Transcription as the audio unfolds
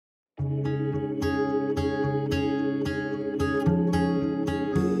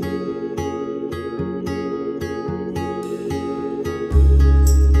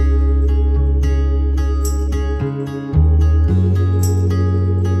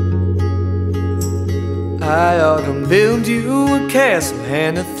I ought to build you a castle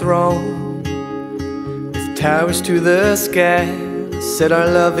and a throne, with towers to the sky, set our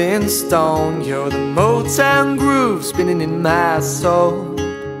love in stone. You're the Motown groove spinning in my soul.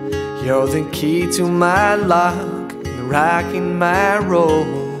 You're the key to my lock, and the rock in my roll.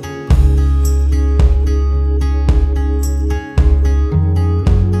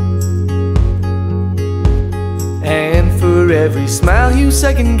 And for every smile you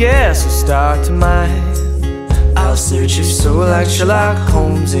second guess or start to mind, I'll search your soul like Sherlock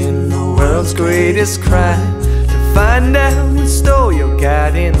Holmes in the world's greatest crime, to find out what stole your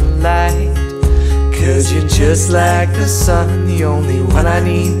guiding light. 'Cause you're just like the sun, the only one I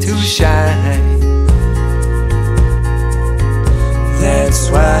need to shine. That's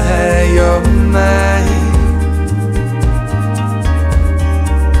why you're mine.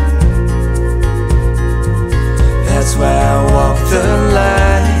 That's why I walk the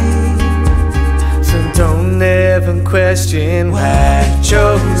line. So don't ever question why I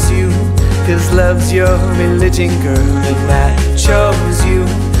chose you, 'cause love's your religion, girl. And I chose you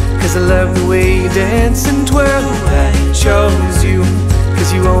 'cause I love the way you dance and twirl. I chose you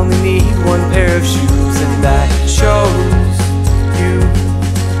 'cause you only need one pair of shoes. And I chose you,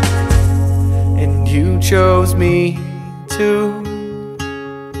 and you chose me too.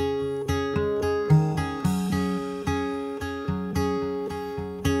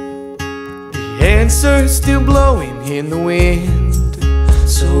 Answers still blowing in the wind,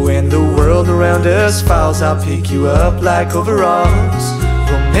 so when the world around us falls, I'll pick you up like overalls.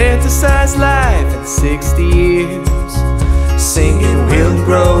 Romanticize life in 60 years, singing we'll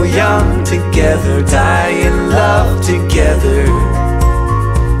grow young together, die in love together,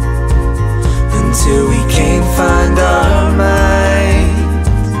 until we can't find our mind.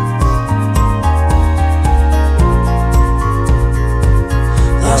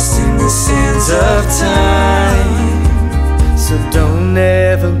 Lost in the sands of time. So don't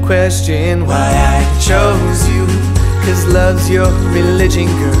ever question why I chose you, 'cause love's your religion,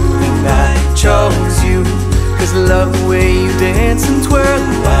 girl. And I chose you 'cause I love the way you dance and twirl.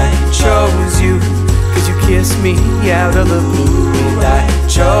 I chose you 'cause you kissed me out of the blue. And I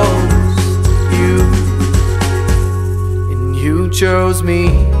chose you, and you chose me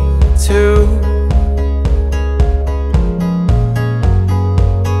too.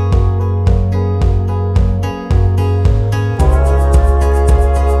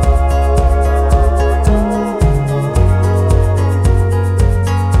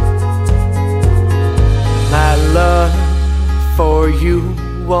 For you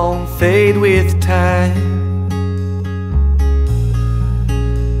won't fade with time.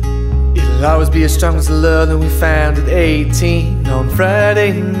 It'll always be as strong as the love that we found at 18 on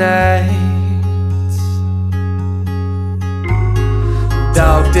Friday nights.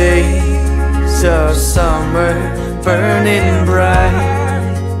 Dog days of summer burning bright.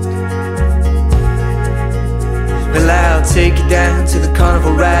 Well, I'll take you down to the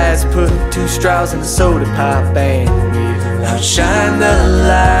carnival rides, put 2 straws in the soda pop, and we'll outshine the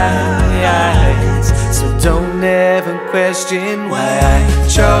lights. So don't ever question why I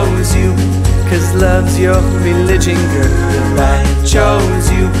chose you, 'cause love's your religion, girl. And I chose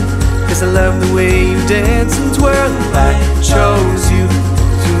you 'cause I love the way you dance and twirl. I chose you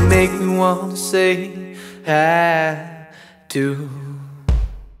to make me want to say I do.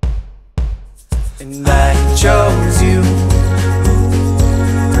 And I chose you,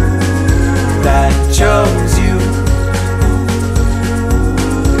 and I chose you,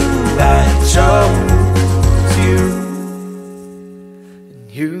 and I chose you, and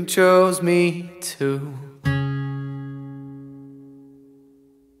you chose me too.